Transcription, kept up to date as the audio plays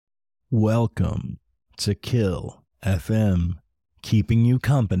Welcome to Kill FM, keeping you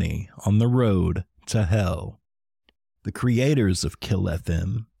company on the road to hell. The creators of Kill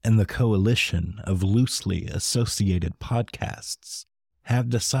FM and the coalition of loosely associated podcasts have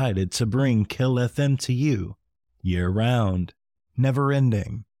decided to bring Kill FM to you year-round,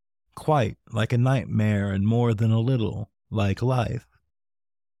 never-ending, quite like a nightmare and more than a little like life.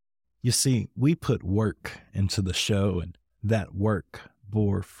 You see, we put work into the show, and that work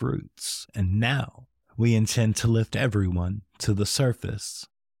bore fruits, and now we intend to lift everyone to the surface.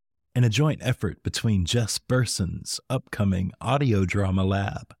 In a joint effort between Jess Burson's upcoming audio drama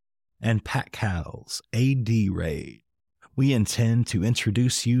lab and PacHal's AD raid, we intend to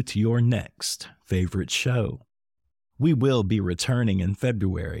introduce you to your next favorite show. We will be returning in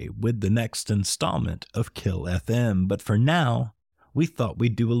February with the next installment of Kill FM, but for now, we thought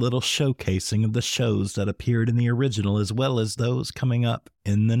we'd do a little showcasing of the shows that appeared in the original as well as those coming up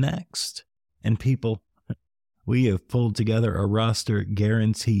in the next. And people, we have pulled together a roster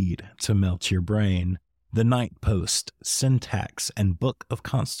guaranteed to melt your brain. The Night Post, Syntax, and Book of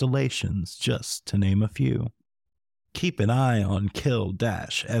Constellations, just to name a few. Keep an eye on kill-fm.com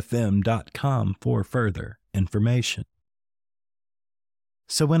for further information.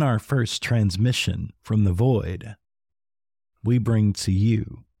 So in our first transmission from the void, we bring to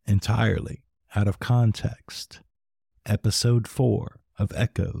you, entirely out of context, Episode 4 of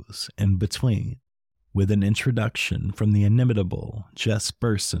Echoes in Between, with an introduction from the inimitable Jess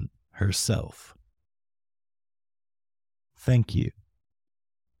Burson herself. Thank you.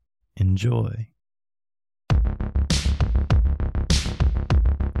 Enjoy.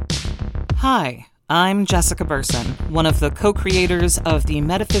 Hi, I'm Jessica Burson, one of the co-creators of the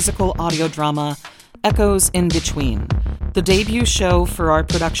metaphysical audio drama Echoes in Between, the debut show for our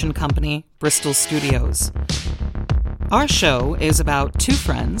production company, Bristol Studios. Our show is about two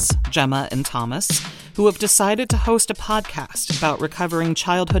friends, Gemma and Thomas, who have decided to host a podcast about recovering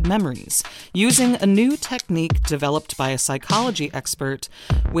childhood memories using a new technique developed by a psychology expert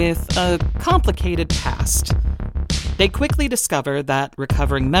with a complicated past. They quickly discover that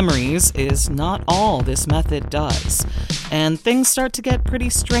recovering memories is not all this method does, and things start to get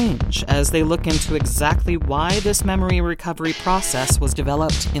pretty strange as they look into exactly why this memory recovery process was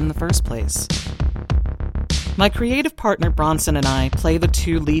developed in the first place. My creative partner Bronson and I play the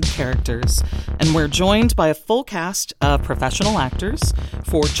two lead characters, and we're joined by a full cast of professional actors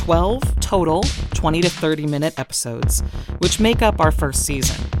for 12 total 20 to 30 minute episodes, which make up our first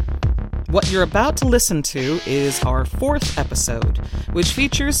season. What you're about to listen to is our fourth episode, which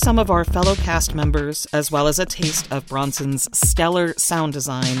features some of our fellow cast members as well as a taste of Bronson's stellar sound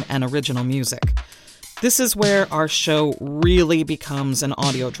design and original music. This is where our show really becomes an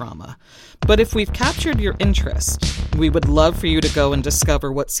audio drama. But if we've captured your interest, we would love for you to go and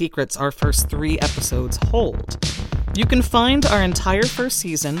discover what secrets our first 3 episodes hold. You can find our entire first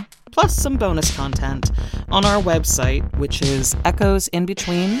season, plus some bonus content, on our website, which is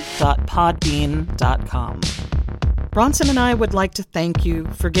echoesinbetween.podbean.com. Bronson and I would like to thank you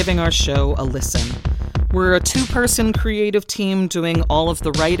for giving our show a listen. We're a 2-person creative team doing all of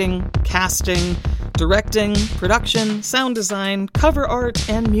the writing, casting, directing, production, sound design, cover art,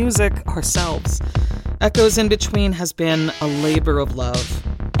 and music ourselves. Echoes in Between has been a labor of love,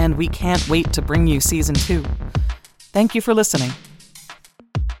 and we can't wait to bring you Season 2. Thank you for listening.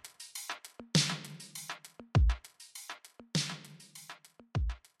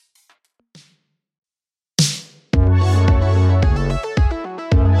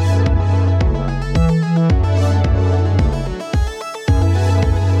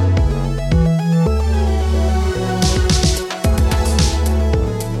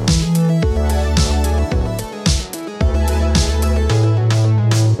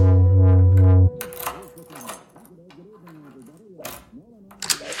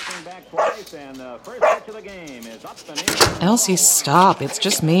 Elsie, stop. It's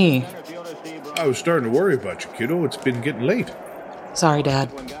just me. I was starting to worry about you, kiddo. It's been getting late. Sorry, Dad.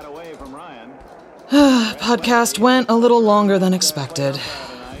 Podcast went a little longer than expected.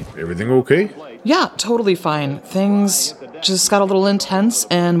 Everything okay? Yeah, totally fine. Things just got a little intense,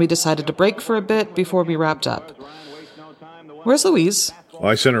 and we decided to break for a bit before we wrapped up. Where's Louise?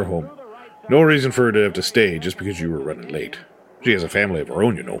 I sent her home. No reason for her to have to stay just because you were running late. She has a family of her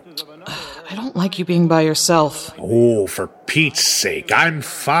own, you know. I don't like you being by yourself. Oh, for Pete's sake, I'm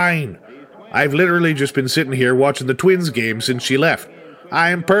fine. I've literally just been sitting here watching the Twins game since she left. I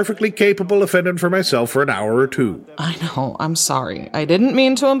am perfectly capable of fending for myself for an hour or 2. I know, I'm sorry. I didn't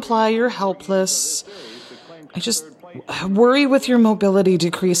mean to imply you're helpless. Worry with your mobility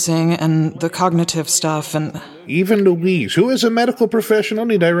decreasing and the cognitive stuff and... Even Louise, who is a medical professional,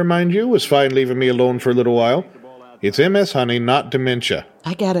 need I remind you, was fine leaving me alone for a little while. It's MS, honey, not dementia.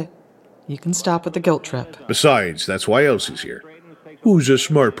 I get it. You can stop with the guilt trip. Besides, that's why Elsie's here. Who's a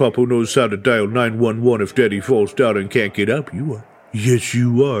smart pup who knows how to dial 911 if Daddy falls down and can't get up? You are. Yes,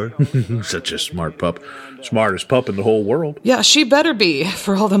 you are. Such a smart pup. Smartest pup in the whole world. Yeah, she better be,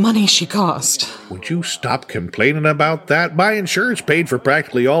 for all the money she cost. Would you stop complaining about that? My insurance paid for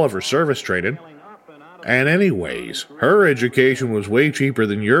practically all of her service training. And anyways, her education was way cheaper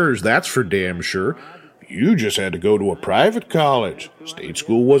than yours, that's for damn sure. You just had to go to a private college. State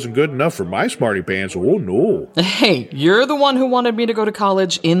school wasn't good enough for my smarty pants, oh no. Hey, you're the one who wanted me to go to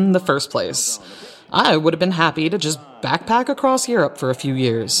college in the first place. I would have been happy to just backpack across Europe for a few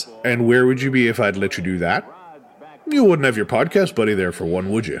years. And where would you be if I'd let you do that? You wouldn't have your podcast buddy there for one,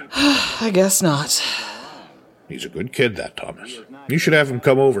 would you? I guess not. He's a good kid, that Thomas. You should have him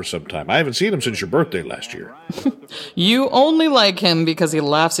come over sometime. I haven't seen him since your birthday last year. You only like him because he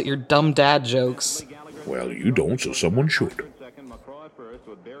laughs at your dumb dad jokes. Well, you don't, so someone should.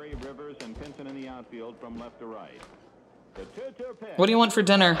 What do you want for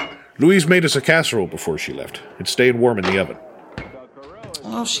dinner? Louise made us a casserole before she left. It's staying warm in the oven.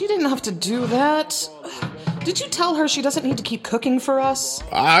 Oh, she didn't have to do that. Did you tell her she doesn't need to keep cooking for us?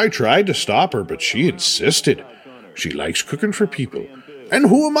 I tried to stop her, but she insisted. She likes cooking for people. And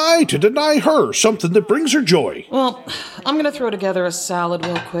who am I to deny her something that brings her joy? Well, I'm going to throw together a salad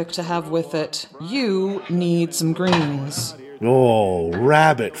real quick to have with it. You need some greens. Oh,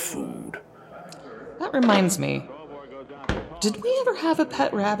 rabbit food. That reminds me. Did we ever have a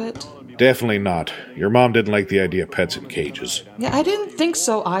pet rabbit? Definitely not. Your mom didn't like the idea of pets in cages. Yeah, I didn't think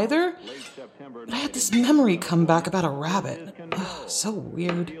so either. But I had this memory come back about a rabbit. Ugh, so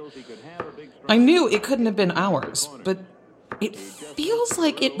weird. I knew it couldn't have been ours, but it feels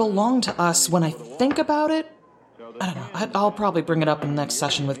like it belonged to us when I think about it. I don't know. I'll probably bring it up in the next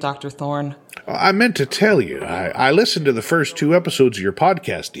session with Dr. Thorne. I meant to tell you, I listened to the first 2 episodes of your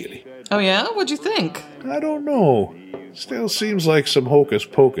podcast, Dealey. Oh yeah? What'd you think? I don't know. Still seems like some hocus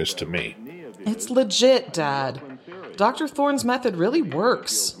pocus to me. It's legit, Dad. Dr. Thorne's method really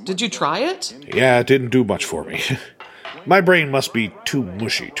works. Did you try it? Yeah, it didn't do much for me. My brain must be too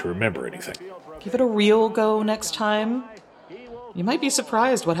mushy to remember anything. Give it a real go next time. You might be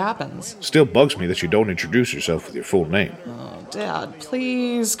surprised what happens. Still bugs me that you don't introduce yourself with your full name. Oh, Dad,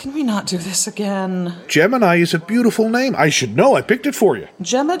 please, can we not do this again? Gemini is a beautiful name. I should know. I picked it for you.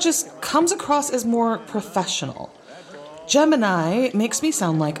 Gemma just comes across as more professional. Gemini makes me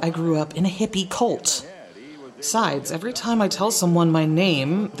sound like I grew up in a hippie cult. Besides, every time I tell someone my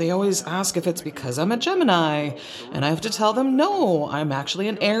name, they always ask if it's because I'm a Gemini. And I have to tell them, no, I'm actually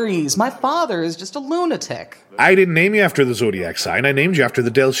an Aries. My father is just a lunatic. I didn't name you after the zodiac sign. I named you after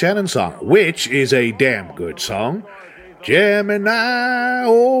the Del Shannon song, which is a damn good song. Gemini,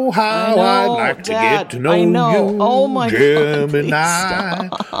 oh, how I'd like to get to know you. Oh, my Gemini, God,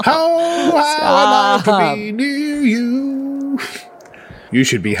 how I'd like to be near you. You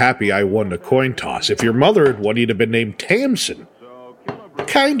should be happy I won the coin toss. If your mother had won, you'd have been named Tamsin. What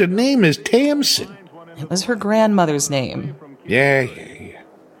kind of name is Tamsin? It was her grandmother's name. Yeah.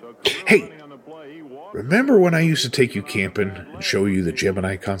 Hey, remember when I used to take you camping and show you the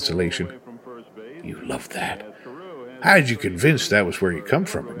Gemini constellation? You loved that. How did you convince that was where you come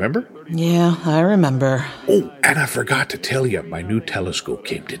from, remember? Yeah, I remember. Oh, and I forgot to tell you, my new telescope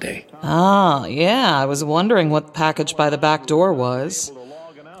came today. Ah, yeah, I was wondering what the package by the back door was.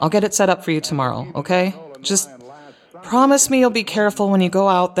 I'll get it set up for you tomorrow, okay? Just promise me you'll be careful when you go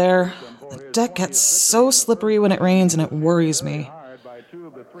out there. The deck gets so slippery when it rains and it worries me.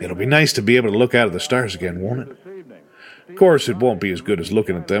 It'll be nice to be able to look out at the stars again, won't it? Of course, it won't be as good as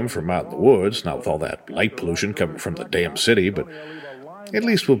looking at them from out in the woods, not with all that light pollution coming from the damn city, but at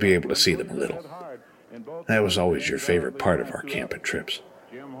least we'll be able to see them a little. That was always your favorite part of our camping trips.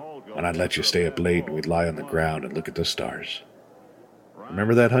 When I'd let you stay up late and we'd lie on the ground and look at the stars.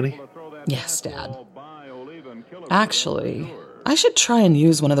 Remember that, honey? Yes, Dad. Actually, I should try and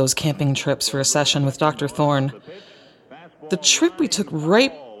use one of those camping trips for a session with Dr. Thorne. The trip we took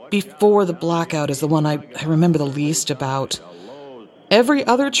right before the blackout is the one I remember the least about. Every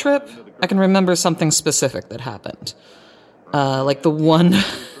other trip, I can remember something specific that happened. Like the one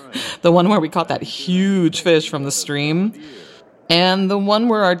where we caught that huge fish from the stream. And the one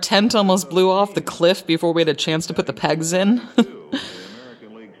where our tent almost blew off the cliff before we had a chance to put the pegs in.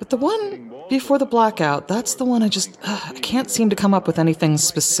 But the one before the blackout, that's the one I can't seem to come up with anything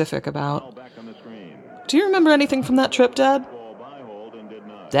specific about. Do you remember anything from that trip, Dad?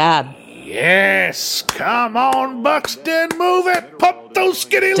 Dad. Yes! Come on, Buxton, move it! Pump those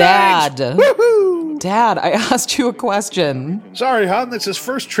skinny Dad. legs! Woohoo! Dad, I asked you a question. Sorry, hon, it's his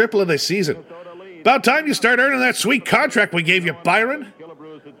first triple of the season. About time you start earning that sweet contract we gave you, Byron.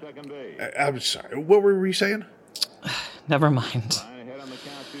 I'm sorry, what were we saying? Never mind.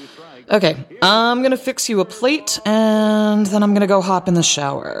 Okay, I'm going to fix you a plate, and then I'm going to go hop in the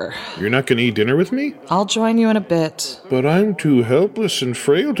shower. You're not going to eat dinner with me? I'll join you in a bit. But I'm too helpless and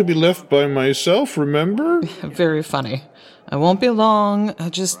frail to be left by myself, remember? Very funny. I won't be long.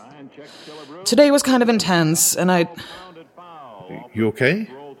 Today was kind of intense, and You okay?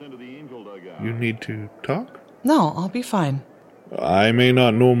 You need to talk? No, I'll be fine. I may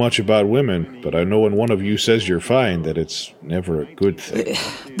not know much about women, but I know when one of you says you're fine that it's never a good thing.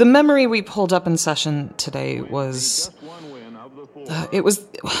 The memory we pulled up in session today was... It was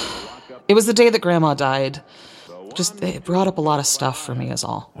the day that Grandma died. Just, it brought up a lot of stuff for me is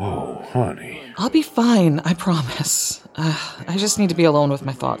all. Oh, honey. I'll be fine, I promise. I just need to be alone with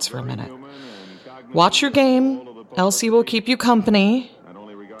my thoughts for a minute. Watch your game. Elsie will keep you company.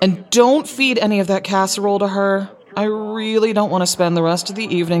 And don't feed any of that casserole to her. I really don't want to spend the rest of the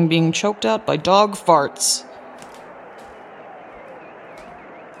evening being choked out by dog farts.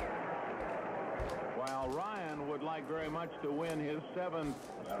 While Ryan would like very much to win his 7th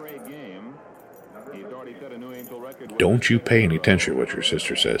straight game, he's already set a new Angel record. Don't you pay any attention to what your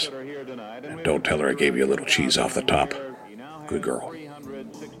sister says. And don't tell her I gave you a little cheese off the top. Good girl.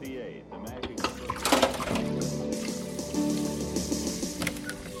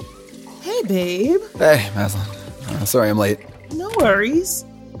 Hey, babe. Hey, Maslin. Sorry I'm late. No worries.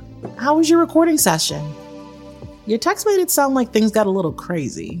 How was your recording session? Your text made it sound like things got a little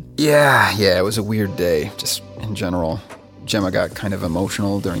crazy. Yeah, it was a weird day, just in general. Gemma got kind of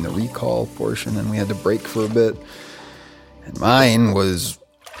emotional during the recall portion, and we had to break for a bit. And mine was...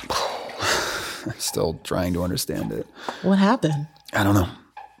 I'm still trying to understand it. What happened? I don't know.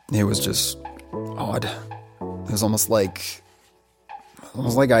 It was just odd. It was almost like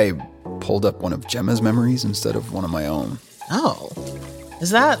I pulled up one of Gemma's memories instead of one of my own. Oh. Is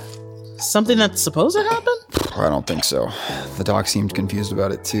that something that's supposed to happen? I don't think so. The doc seemed confused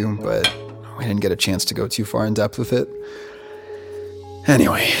about it too, but we didn't get a chance to go too far in depth with it.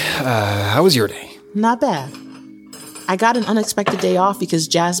 Anyway, how was your day? Not bad. I got an unexpected day off because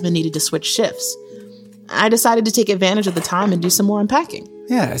Jasmine needed to switch shifts. I decided to take advantage of the time and do some more unpacking.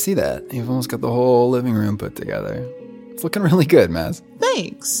 Yeah, I see that. You've almost got the whole living room put together. It's looking really good, Maz.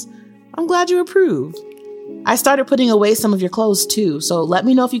 Thanks. I'm glad you approve. I started putting away some of your clothes too, so let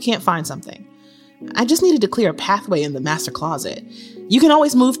me know if you can't find something. I just needed to clear a pathway in the master closet. You can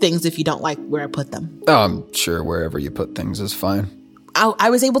always move things if you don't like where I put them. Oh, I'm sure wherever you put things is fine. I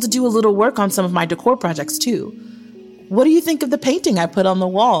was able to do a little work on some of my decor projects too. What do you think of the painting I put on the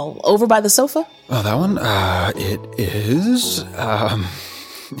wall over by the sofa? Oh, that one? It is.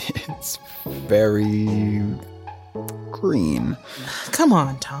 It's very green. Come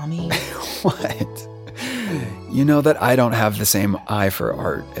on, Tommy. What? You know that I don't have the same eye for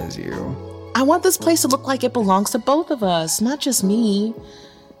art as you. I want this place to look like it belongs to both of us, not just me.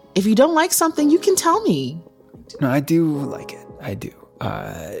 If you don't like something, you can tell me. No, I do like it. I do.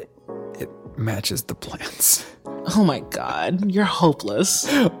 It matches the plants. Oh my God, you're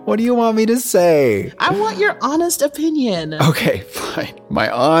hopeless. What do you want me to say? I want your honest opinion. Okay, fine. My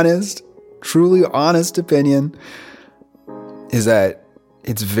honest, truly honest opinion is that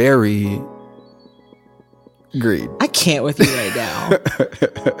it's very green. I can't with you right now.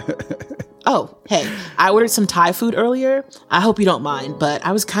 Oh, hey, I ordered some Thai food earlier. I hope you don't mind, but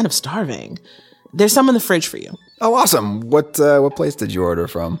I was kind of starving. There's some in the fridge for you. Oh, awesome. What place did you order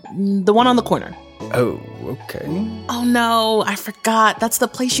from? The one on the corner. Oh, okay. Oh no, I forgot. That's the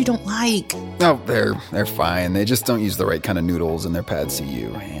place you don't like. No, they're fine. They just don't use the right kind of noodles in their pad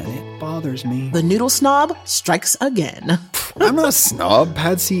CU, and it bothers me. The noodle snob strikes again. I'm not a snob.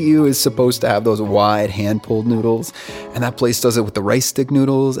 Pad CU is supposed to have those wide hand-pulled noodles, and that place does it with the rice stick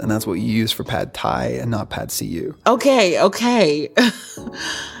noodles, and that's what you use for pad Thai and not pad CU. Okay.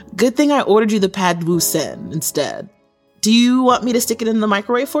 Good thing I ordered you the pad wu sen instead. Do you want me to stick it in the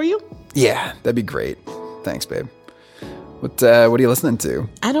microwave for you? Yeah, that'd be great. Thanks, babe. What are you listening to?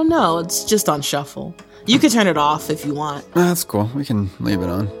 I don't know. It's just on shuffle. You can turn it off if you want. That's cool. We can leave it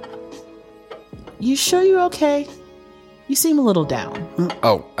on. You sure you're okay? You seem a little down.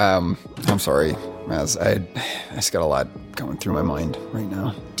 Oh, I'm sorry, Maz. I just got a lot going through my mind right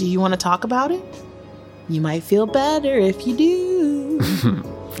now. Do you want to talk about it? You might feel better if you do.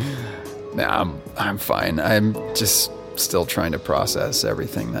 Nah, I'm fine. I'm just still trying to process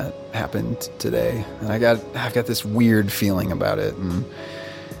everything that happened today. And I've got this weird feeling about it, and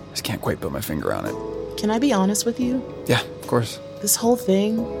Just can't quite put my finger on it. Can I be honest with you? Yeah, of course. This whole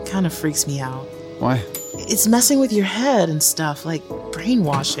thing kind of freaks me out. Why? It's messing with your head and stuff, like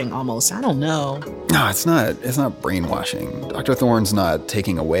brainwashing almost. I don't know. No, it's not brainwashing. Dr. Thorne's not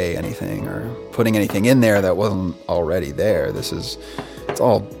taking away anything or putting anything in there that wasn't already there. It's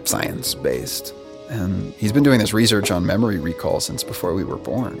all science-based. And he's been doing this research on memory recall since before we were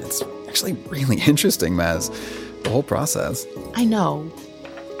born. It's actually really interesting, Maz, the whole process. I know.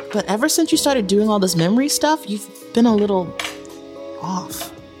 But ever since you started doing all this memory stuff, you've been a little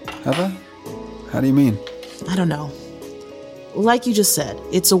off. Have I? How do you mean? I don't know. Like you just said,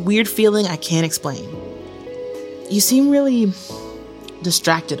 it's a weird feeling I can't explain. You seem really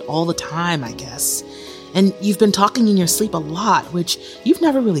distracted all the time, I guess. And you've been talking in your sleep a lot, which you've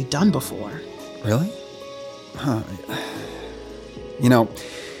never really done before. Really? Huh. You know,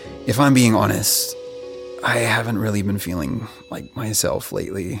 if I'm being honest, I haven't really been feeling like myself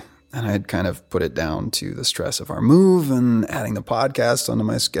lately. And I'd kind of put it down to the stress of our move and adding the podcast onto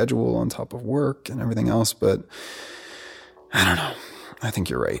my schedule on top of work and everything else. But I don't know. I think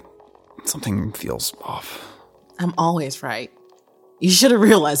you're right. Something feels off. I'm always right. You should have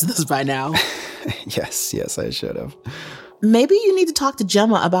realized this by now. Yes, I should have. Maybe you need to talk to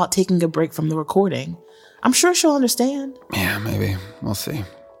Gemma about taking a break from the recording. I'm sure she'll understand. Yeah, maybe. We'll see.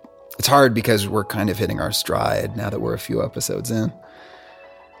 It's hard because we're kind of hitting our stride now that we're a few episodes in.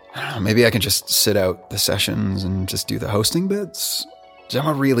 I don't know, maybe I can just sit out the sessions and just do the hosting bits.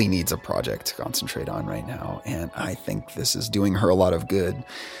 Gemma really needs a project to concentrate on right now, and I think this is doing her a lot of good.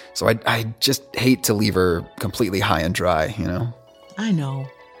 So I just hate to leave her completely high and dry, you know? I know.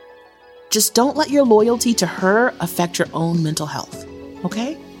 Just don't let your loyalty to her affect your own mental health,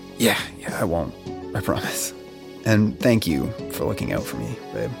 okay? Yeah, I won't. I promise. And thank you for looking out for me,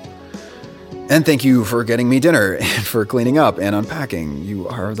 babe. And thank you for getting me dinner and for cleaning up and unpacking. You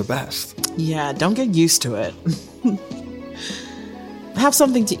are the best. Yeah, don't get used to it. Have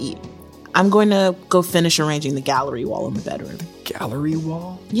something to eat. I'm going to go finish arranging the gallery wall in the bedroom. Gallery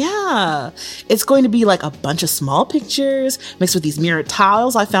wall? Yeah. It's going to be like a bunch of small pictures mixed with these mirrored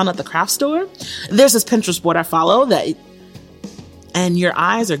tiles I found at the craft store. There's this Pinterest board I follow that... And your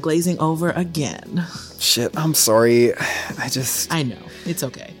eyes are glazing over again. Shit, I'm sorry. I know. It's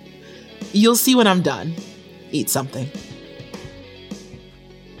okay. You'll see when I'm done. Eat something.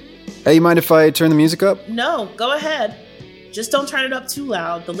 Hey, you mind if I turn the music up? No, go ahead. Just don't turn it up too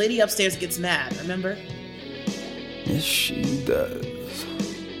loud. The lady upstairs gets mad, remember? Yes, she does.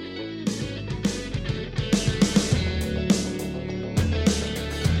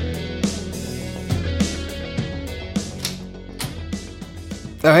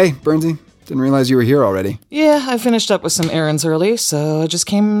 Oh, hey, Bernsey. Didn't realize you were here already. Yeah, I finished up with some errands early, so I just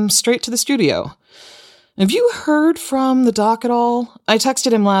came straight to the studio. Have you heard from the doc at all? I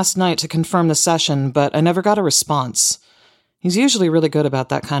texted him last night to confirm the session, but I never got a response. He's usually really good about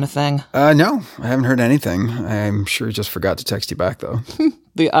that kind of thing. No, I haven't heard anything. I'm sure he just forgot to text you back, though.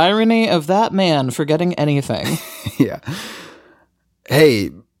 The irony of that man forgetting anything. Yeah.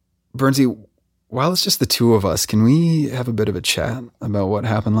 Hey, Bernsey, while it's just the two of us, can we have a bit of a chat about what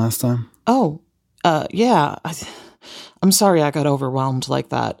happened last time? Oh, yeah. I'm sorry I got overwhelmed like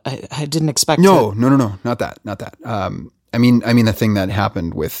that. I didn't expect No, not that. I mean the thing that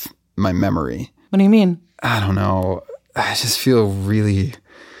happened with my memory. What do you mean? I don't know. I just feel really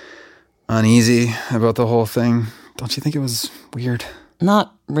uneasy about the whole thing. Don't you think it was weird?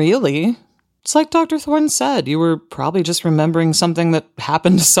 Not really. It's like Dr. Thorne said, you were probably just remembering something that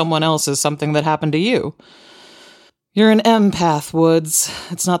happened to someone else as something that happened to you. You're an empath, Woods.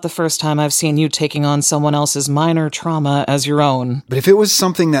 It's not the first time I've seen you taking on someone else's minor trauma as your own. But if it was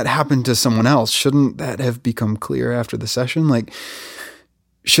something that happened to someone else, shouldn't that have become clear after the session? Like,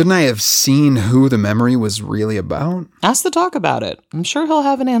 shouldn't I have seen who the memory was really about? Ask the doc about it. I'm sure he'll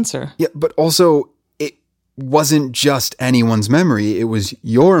have an answer. Yeah, but also, it wasn't just anyone's memory. It was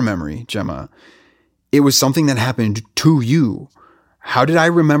your memory, Gemma. It was something that happened to you. How did I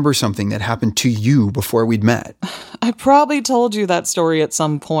remember something that happened to you before we'd met? I probably told you that story at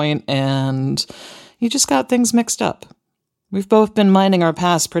some point, and you just got things mixed up. We've both been mining our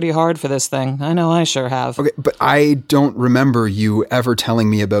past pretty hard for this thing. I know I sure have. Okay, but I don't remember you ever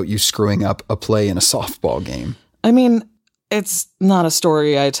telling me about you screwing up a play in a softball game. I mean, it's not a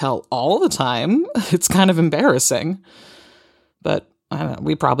story I tell all the time. It's kind of embarrassing. But I don't know,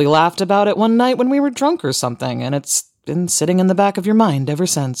 we probably laughed about it one night when we were drunk or something, and it's been sitting in the back of your mind ever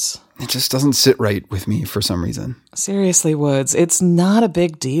since. It just doesn't sit right with me for some reason. Seriously, Woods, it's not a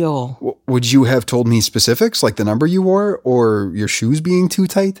big deal. Would you have told me specifics, like the number you wore or your shoes being too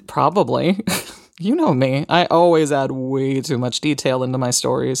tight? Probably. You know me. I always add way too much detail into my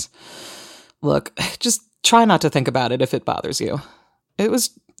stories. Look, just try not to think about it if it bothers you. It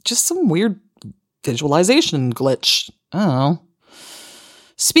was just some weird visualization glitch. I don't know.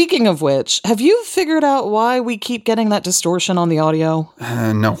 Speaking of which, have you figured out why we keep getting that distortion on the audio?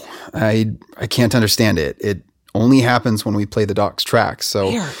 No, I can't understand it. It only happens when we play the doc's tracks, so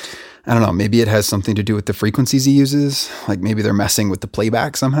Weird. I don't know, maybe it has something to do with the frequencies he uses, like maybe they're messing with the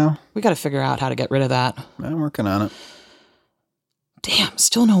playback somehow. We gotta figure out how to get rid of that. I'm working on it. Damn,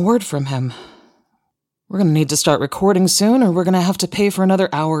 still no word from him. We're gonna need to start recording soon, or we're gonna have to pay for another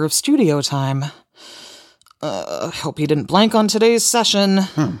hour of studio time. Hope he didn't blank on today's session.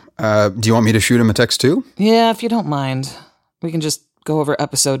 Do you want me to shoot him a text too? Yeah, if you don't mind. We can just go over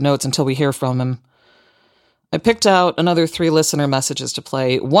episode notes until we hear from him. I picked out another 3 listener messages to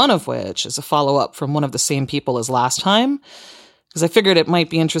play, one of which is a follow-up from one of the same people as last time, because I figured it might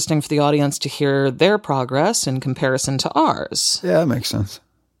be interesting for the audience to hear their progress in comparison to ours. Yeah, that makes sense.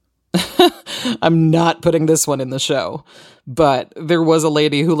 I'm not putting this one in the show, but there was a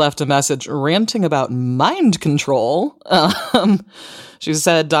lady who left a message ranting about mind control. She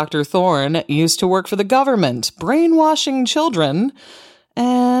said Dr. Thorne used to work for the government, brainwashing children,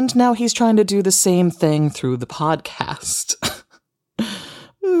 and now he's trying to do the same thing through the podcast.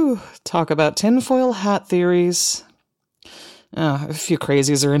 Ooh, talk about tinfoil hat theories. A few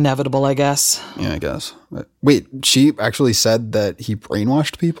crazies are inevitable, I guess. Yeah, I guess. Wait, she actually said that he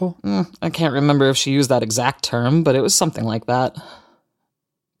brainwashed people? I can't remember if she used that exact term, but it was something like that.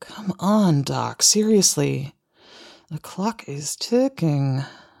 Come on, Doc, seriously. The clock is ticking.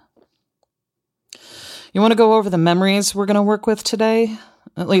 You want to go over the memories we're going to work with today?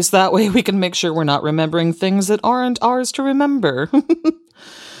 At least that way we can make sure we're not remembering things that aren't ours to remember.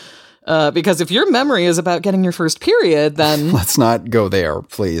 Because if your memory is about getting your first period, then... Let's not go there,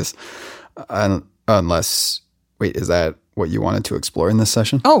 please. Unless... Wait, is that what you wanted to explore in this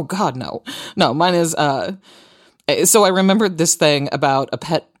session? Oh, God, no. No, mine is... So I remembered this thing about a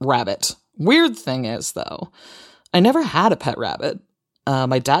pet rabbit. Weird thing is, though, I never had a pet rabbit.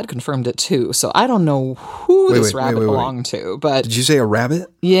 My dad confirmed it, too, so I don't know who this rabbit belonged to, but... Did you say a rabbit?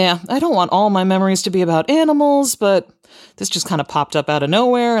 Yeah, I don't want all my memories to be about animals, but... This just kind of popped up out of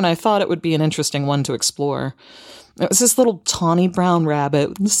nowhere, and I thought it would be an interesting one to explore. It was this little tawny brown rabbit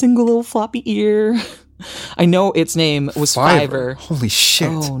with a single little floppy ear. I know its name was Fiver. Holy shit.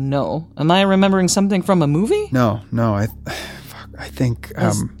 Oh, no. Am I remembering something from a movie? No, I think,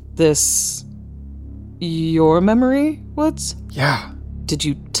 Is this your memory, Woods? Yeah. Did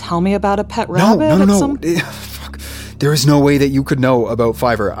you tell me about a pet rabbit? No. Fuck. There is no way that you could know about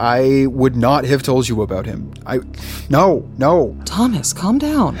Fiver. I would not have told you about him. No. Thomas, calm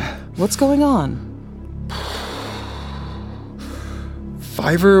down. What's going on?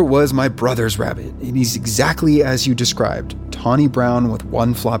 Fiver was my brother's rabbit, and he's exactly as you described. Tawny brown with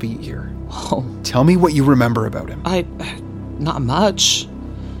one floppy ear. Oh. Tell me what you remember about him. Not much.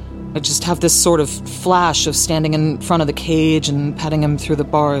 I just have this sort of flash of standing in front of the cage and patting him through the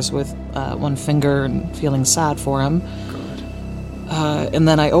bars with one finger and feeling sad for him. And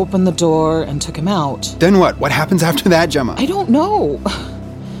then I opened the door and took him out. Then what? What happens after that, Gemma? I don't know.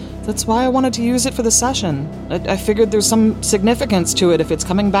 That's why I wanted to use it for the session. I figured there's some significance to it if it's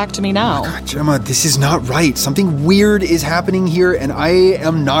coming back to me now. Oh my God, Gemma, this is not right. Something weird is happening here, and I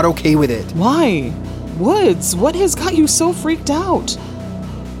am not okay with it. Why? Woods, what has got you so freaked out?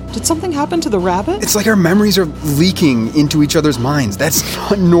 Did something happen to the rabbit? It's like our memories are leaking into each other's minds. That's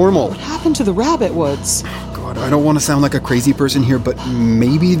not normal. What happened to the rabbit, Woods? Oh God, I don't want to sound like a crazy person here, but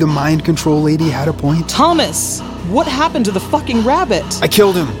maybe the mind control lady had a point. Thomas, what happened to the fucking rabbit? I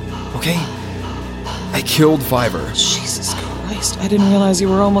killed him, okay? I killed Fiver. Jesus Christ, I didn't realize you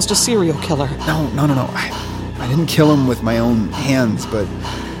were almost a serial killer. No. I didn't kill him with my own hands, but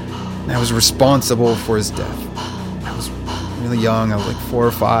I was responsible for his death. I was really young, I was like 4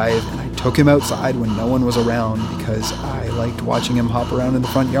 or 5, and I took him outside when no one was around because I liked watching him hop around in the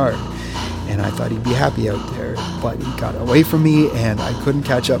front yard. And I thought he'd be happy out there, but he got away from me and I couldn't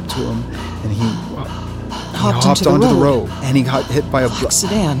catch up to him, and he hopped onto the road and he got hit by a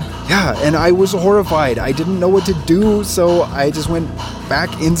sedan. Yeah, and I was horrified. I didn't know what to do, so I just went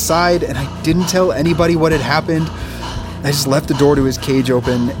back inside and I didn't tell anybody what had happened. I just left the door to his cage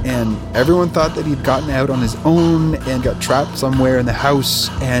open, and everyone thought that he'd gotten out on his own and got trapped somewhere in the house,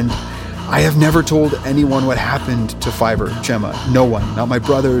 and I have never told anyone what happened to Fiver, Gemma. No one. Not my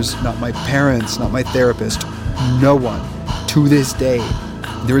brothers, not my parents, not my therapist. No one. To this day.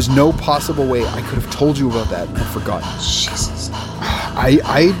 There is no possible way I could have told you about that and I've forgotten. Jesus.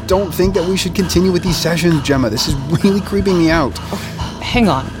 I don't think that we should continue with these sessions, Gemma. This is really creeping me out. Okay, hang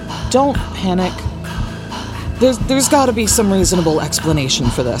on. Don't panic. There's gotta be some reasonable explanation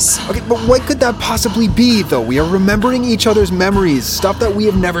for this. Okay, but what could that possibly be, though? We are remembering each other's memories, stuff that we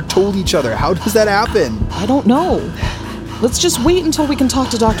have never told each other. How does that happen? I don't know. Let's just wait until we can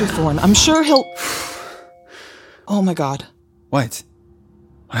talk to Dr. Thorne. I'm sure he'll... Oh my god. What?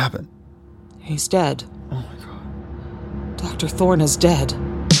 What happened? He's dead. Oh my god. Dr. Thorne is dead.